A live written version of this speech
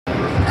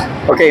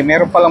Okay,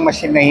 meron palang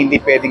machine na hindi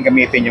pwedeng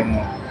gamitin yung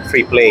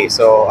free play.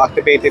 So,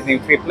 activated na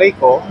yung free play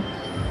ko.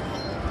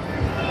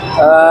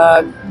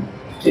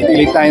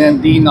 Pipili tayo ng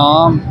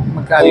Dino.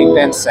 Magkano yung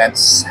 10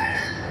 cents?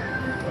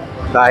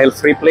 Dahil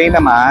free play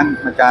naman,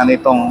 magkano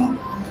itong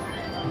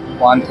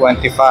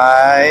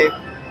 125,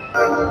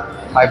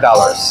 $5.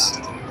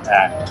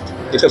 Ayan.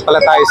 Dito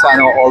pala tayo sa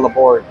all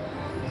aboard.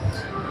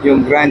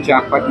 Yung grand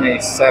jackpot niya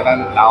is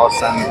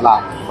 7,000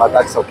 lang. But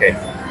that's okay.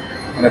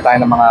 Ano tayo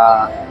ng mga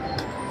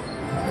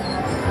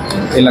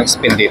ilang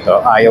spin dito.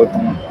 Ayaw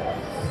itong...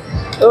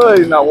 Oh,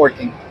 not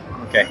working.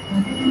 Okay.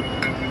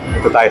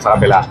 Dito tayo sa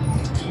kabila.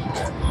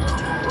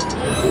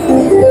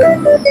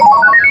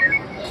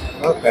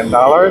 Oh, $10.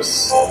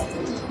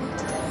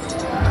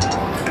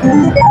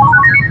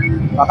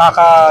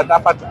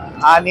 Dapat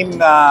 6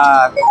 na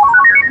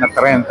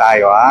trend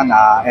tayo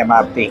na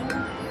MRT.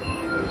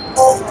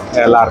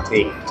 LRT.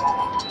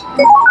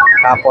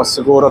 Tapos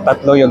siguro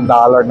 3 yung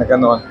dollar na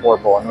gano'n for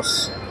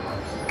bonus.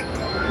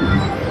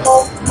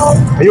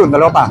 Ayun, 2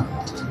 pa.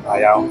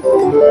 Ayaw.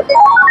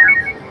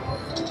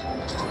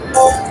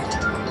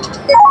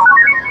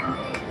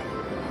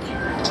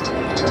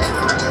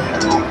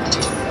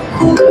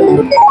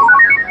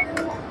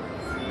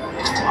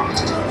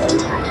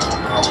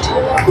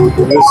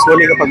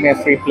 Usually kapag may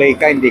free play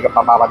ka, hindi ka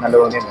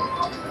papapanalunin.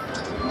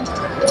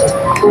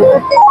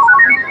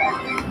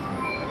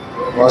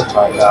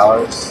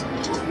 $5.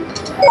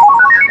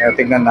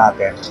 Tingnan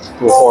natin.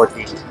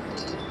 240.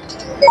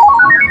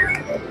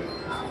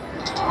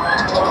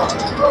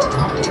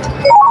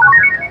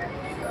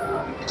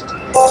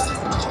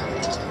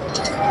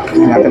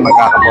 Hindi natin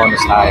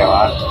magkakabonus tayo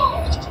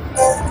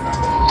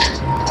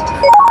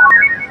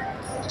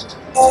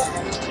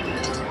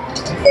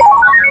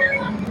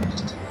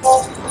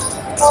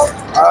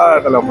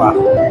Talo pa.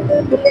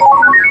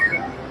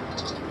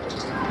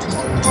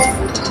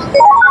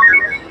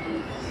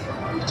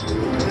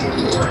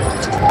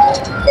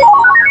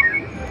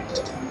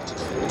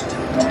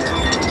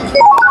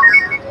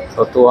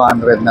 So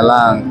 200 na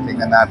lang.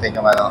 Tingnan natin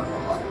yung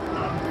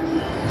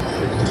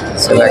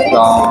select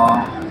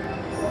long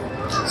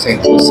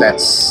same 2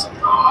 cents.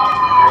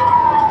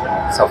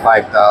 So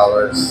 $5.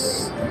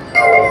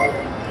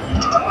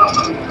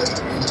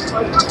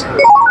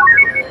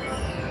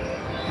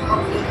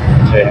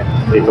 Okay,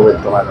 dito with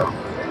tomato.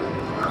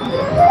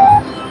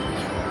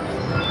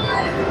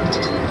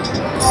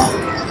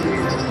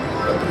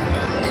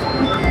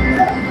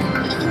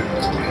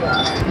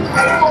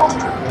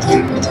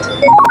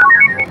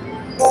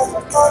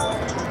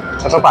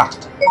 Ito pa.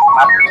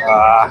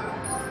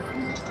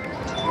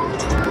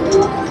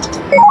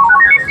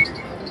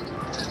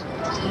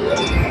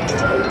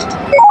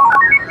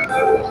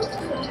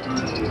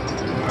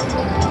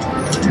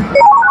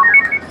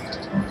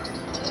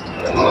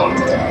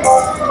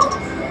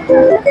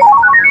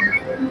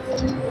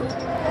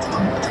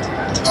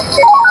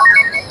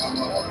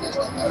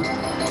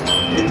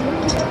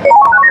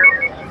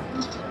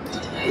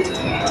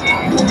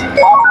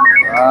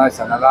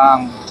 Isa na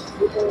lang.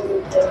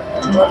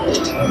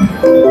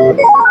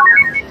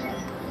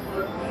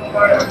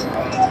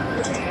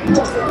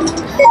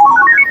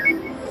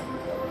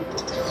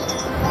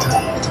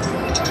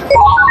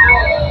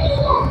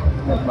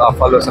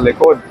 Buffalo sa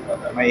likod.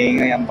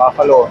 Maingay ang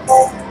buffalo.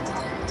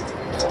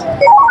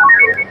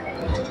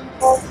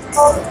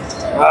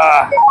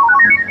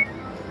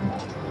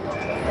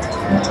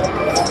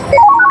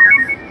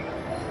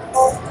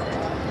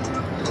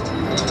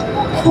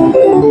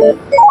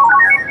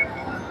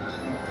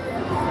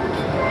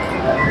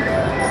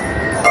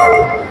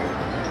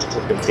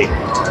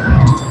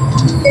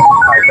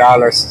 $5.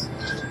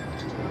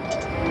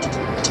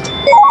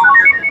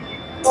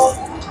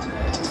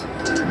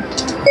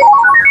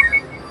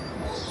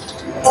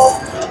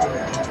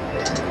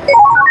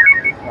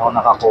 Ako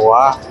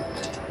nakakuha.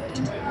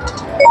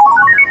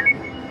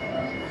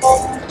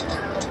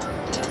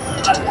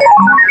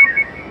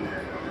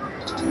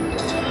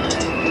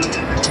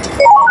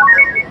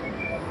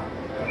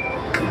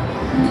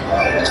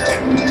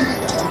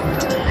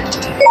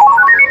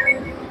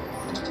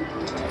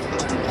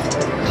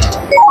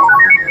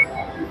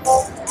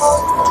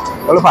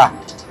 Wala pa.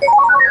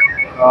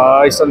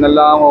 Isa na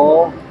lang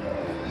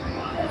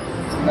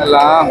Isa na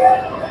lang.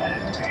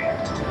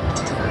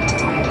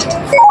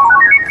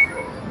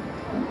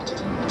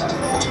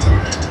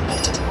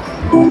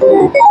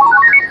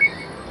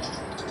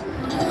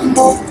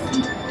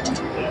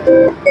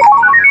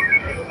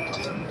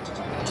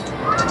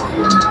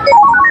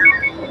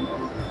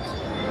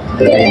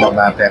 Ininom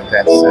natin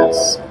 10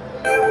 cents.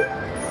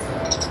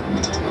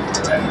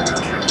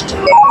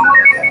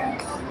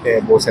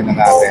 Okay, busin na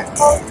natin.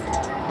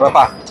 Wala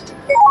pa.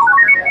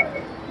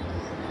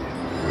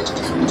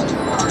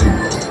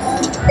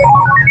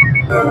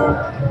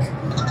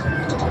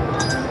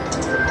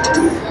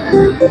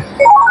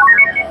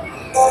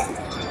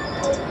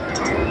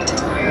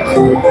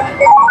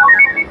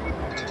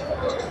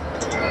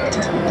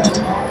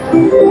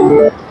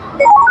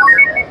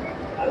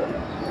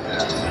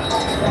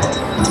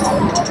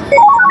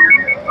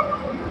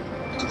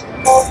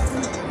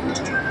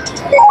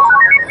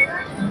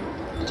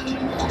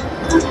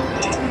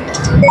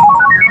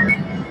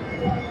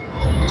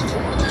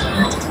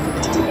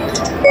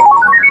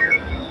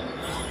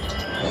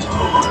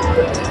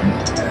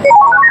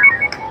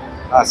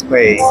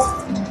 way.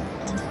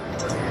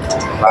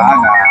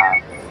 Sana.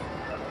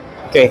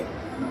 Okay.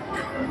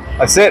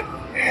 That's it.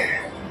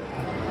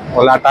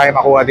 Wala tayong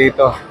makuha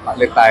dito.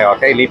 Palit tayo.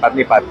 Okay,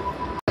 lipat-lipat.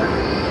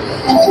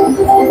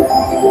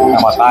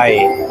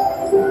 Namatay.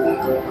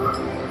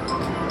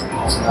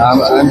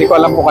 Hindi ko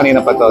alam kung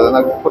kanina pa to.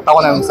 Nagpunta ko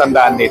ng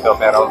 100 dito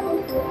pero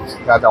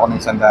gada ako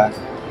ng 100.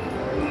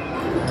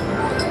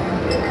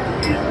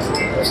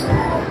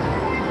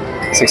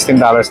 $16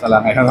 na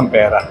lang ngayon ang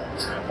pera.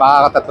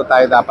 Makakatatlo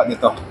tayo dapat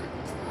nito.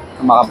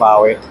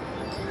 Makabawi.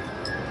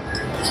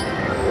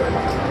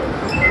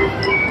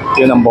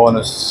 Yun ang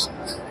bonus.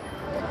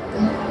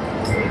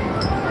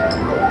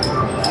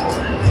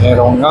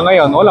 Pero hanggang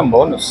ngayon, walang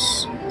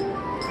bonus.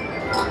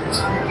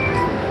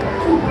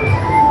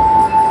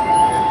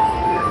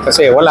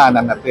 Kasi wala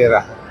na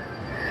natira.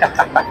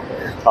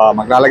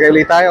 Maglalagay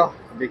ulit tayo.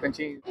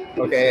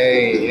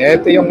 Okay,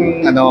 ito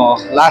yung my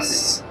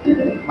last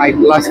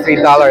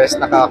 $3.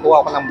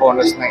 Nakakuha ko ng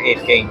bonus ng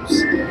 8 games.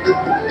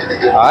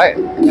 Alright,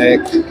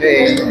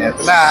 okay,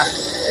 ito na.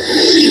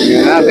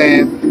 Tingnan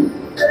natin.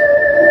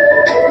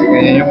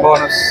 Ganyan yung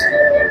bonus.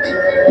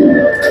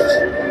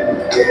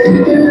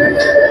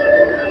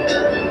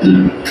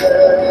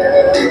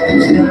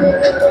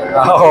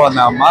 Oo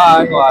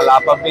naman, wala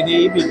pa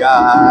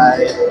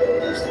binibigay.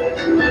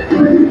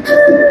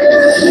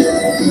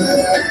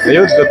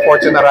 Ayun, good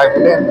fortune arrive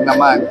din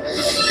naman.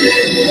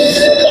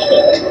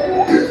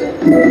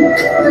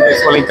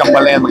 Usually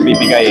kambal na yan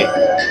magbibigay eh.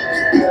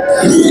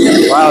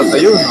 Wow, so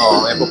yun,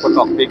 may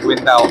puputok, big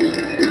win daw.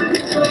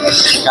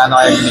 Kano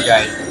kaya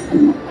binigay?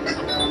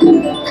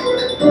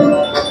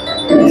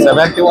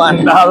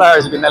 $71,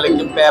 binalik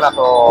yung pera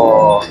ko.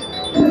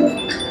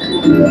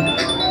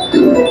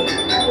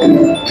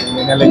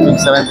 Binalik yung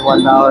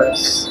 $71.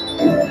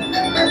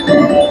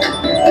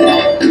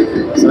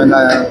 $7.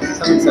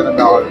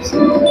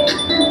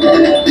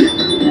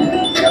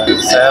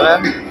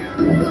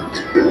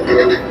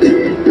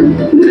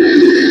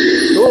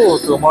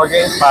 Two more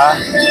games pa.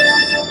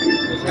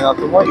 Additional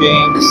 2 more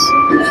games.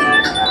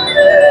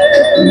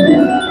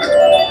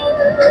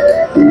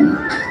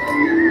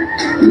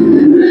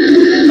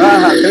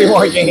 Three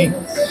more games.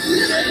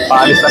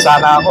 Paalis na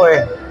sana ako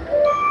eh.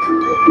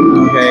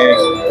 Okay,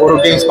 puro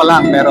games pa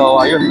lang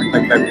pero ayun,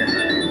 nagdagdag yun.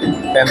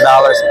 $10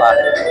 pa.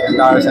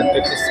 $10.50.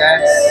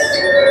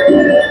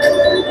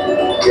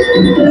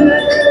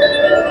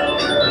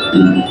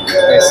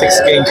 Okay,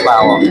 6 games pa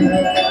ako.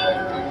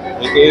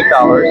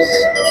 $88.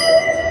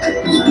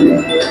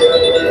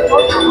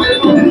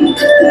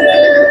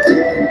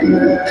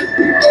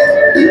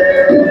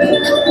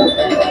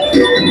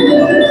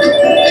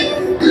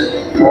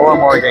 Four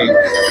more games.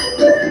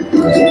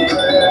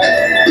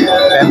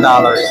 $10.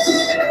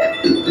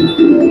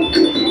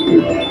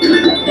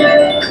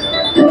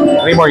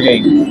 3 more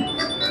games.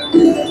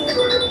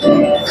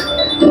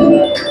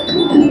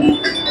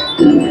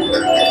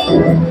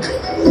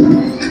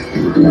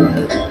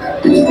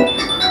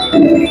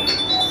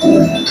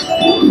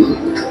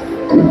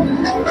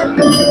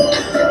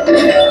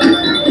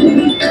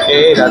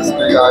 Okay, that's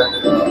the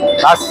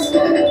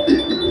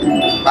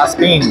last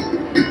spin.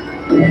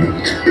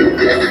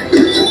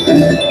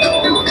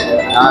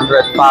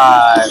 105,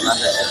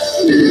 106.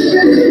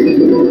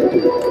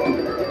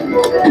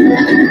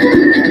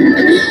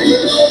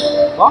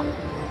 Oh,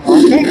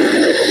 okay.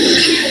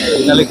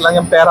 Binalik lang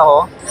yung pera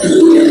ko.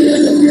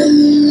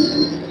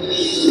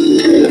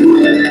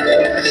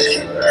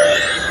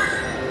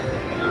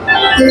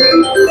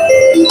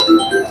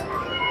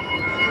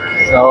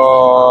 So,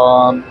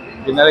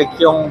 binalik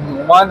yung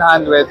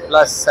 100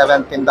 plus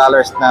 $17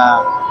 na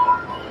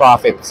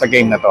profit sa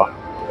game na to.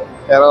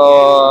 Pero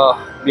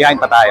behind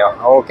pa tayo.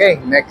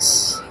 Okay,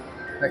 next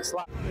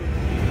slot.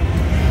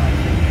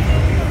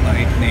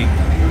 Lightning.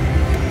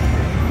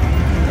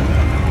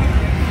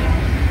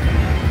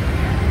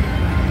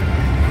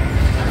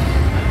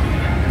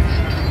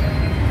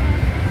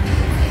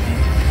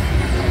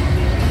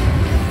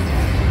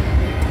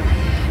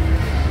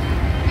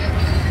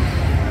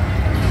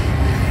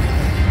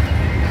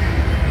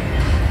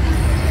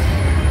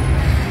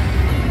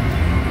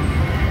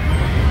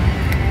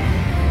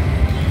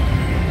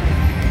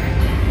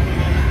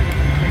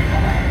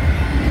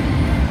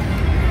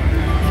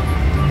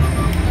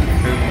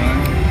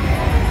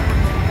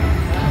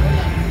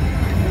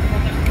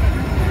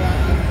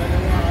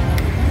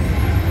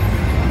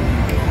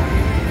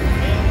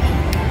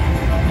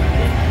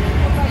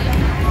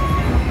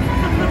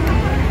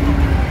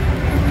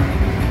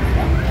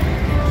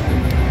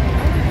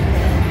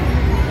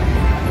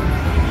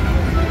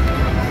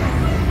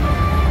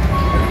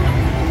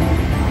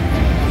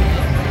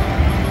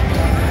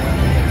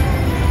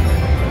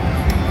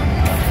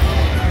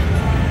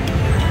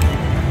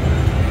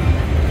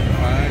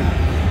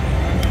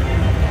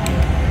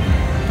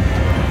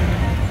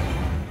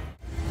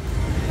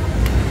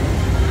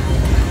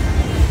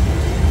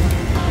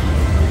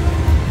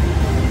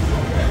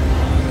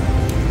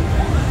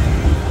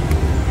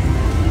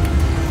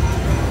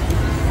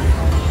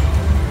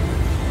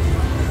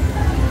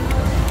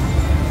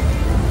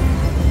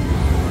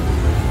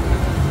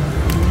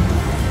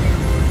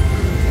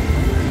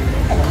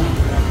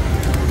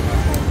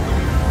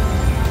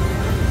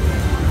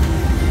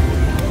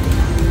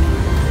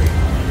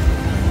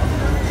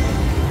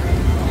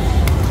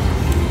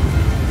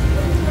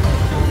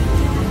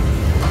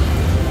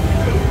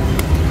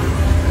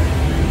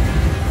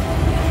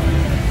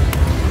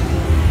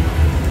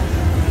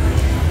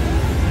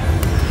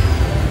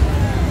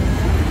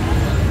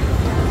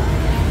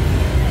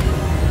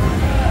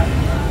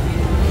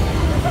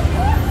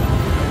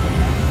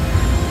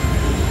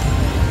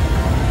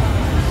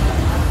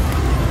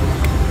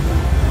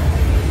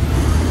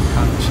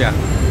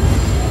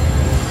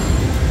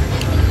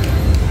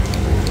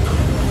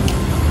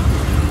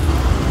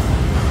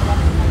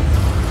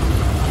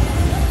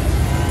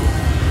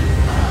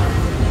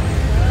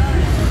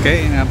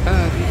 Okay, not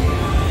bad.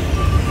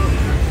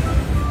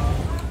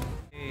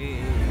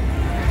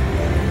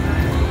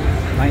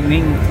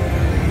 Lightning,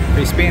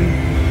 free spin,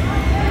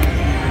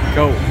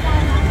 go.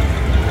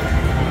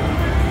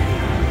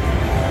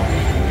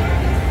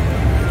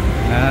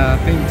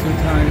 Nothing 2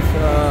 times.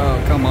 Oh,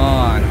 come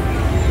on.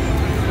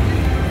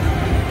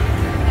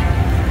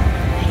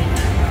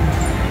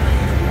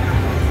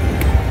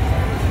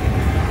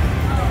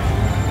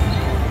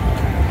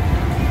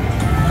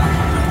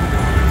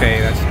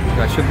 Okay,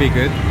 that should be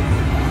good.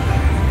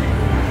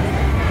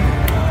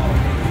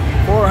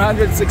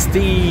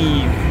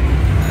 416.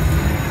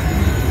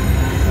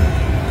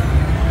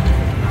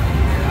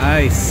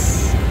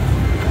 Nice.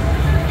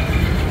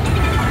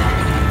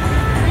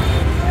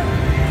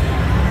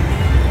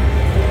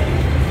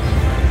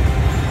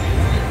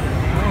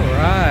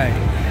 Alright.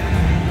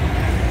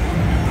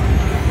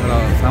 What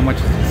else? How much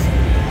is this?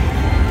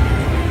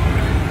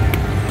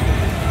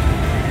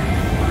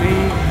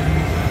 3.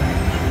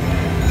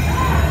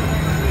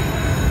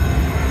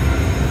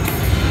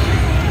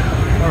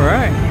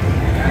 Alright.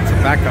 That's a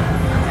backup.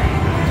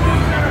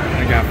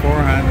 I got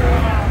 400.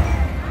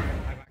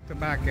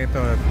 Back ito,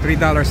 $3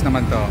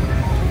 naman to.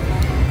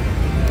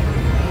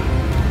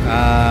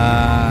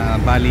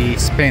 Bali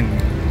spin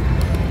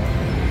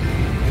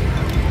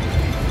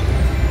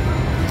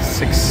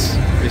 6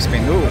 free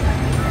spin. Ooh,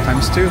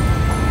 times 2.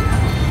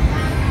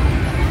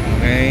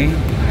 Okay,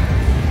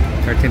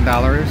 $13.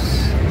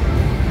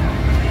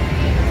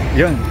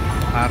 Yun,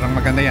 parang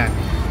maganda yan.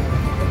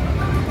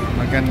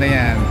 Maganda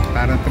yan.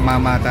 Parang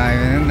tumama tayo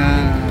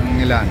ng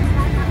ilan,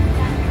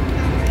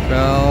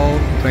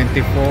 12,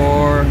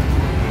 24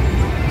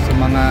 sa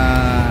mga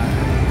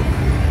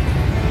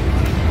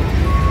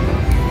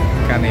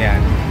kano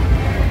yan,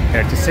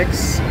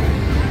 36,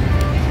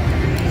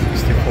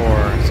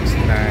 64,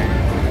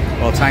 69,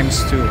 well,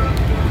 times 2.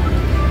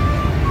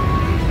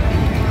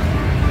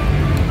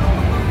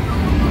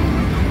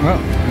 Well,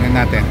 tingnan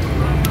natin.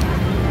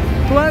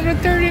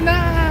 239.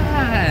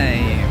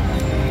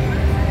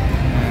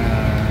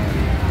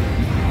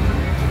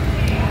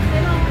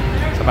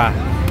 Isa pa,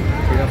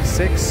 3 of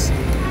 6.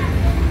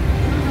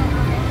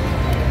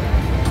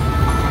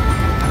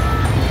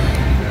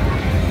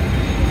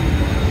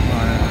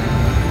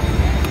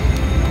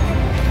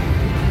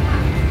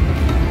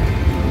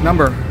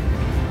 Number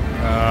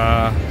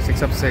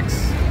 6 of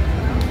 6.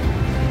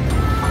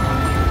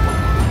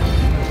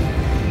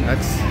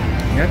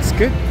 That's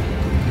good.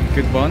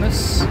 Good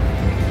bonus.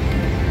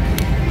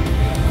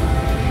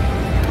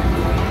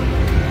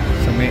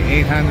 So may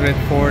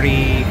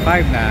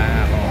 845 na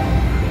ako.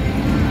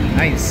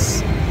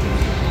 Nice.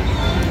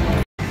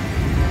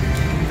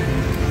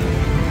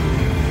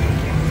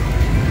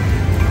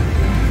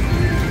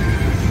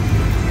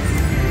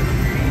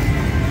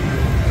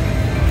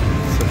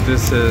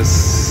 This is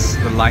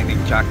the lightning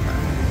jackpot,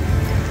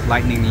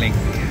 lightning link.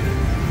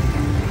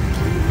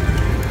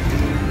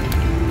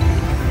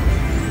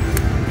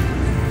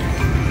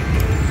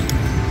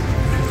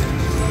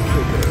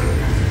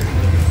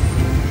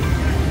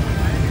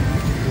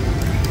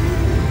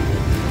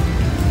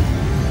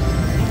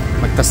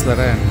 Magtas na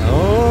rin.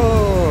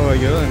 Oh,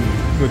 yun.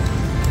 Good.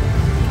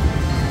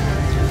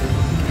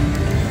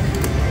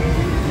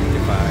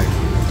 55.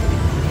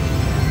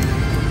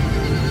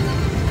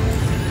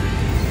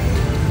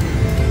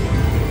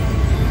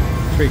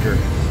 Trigger.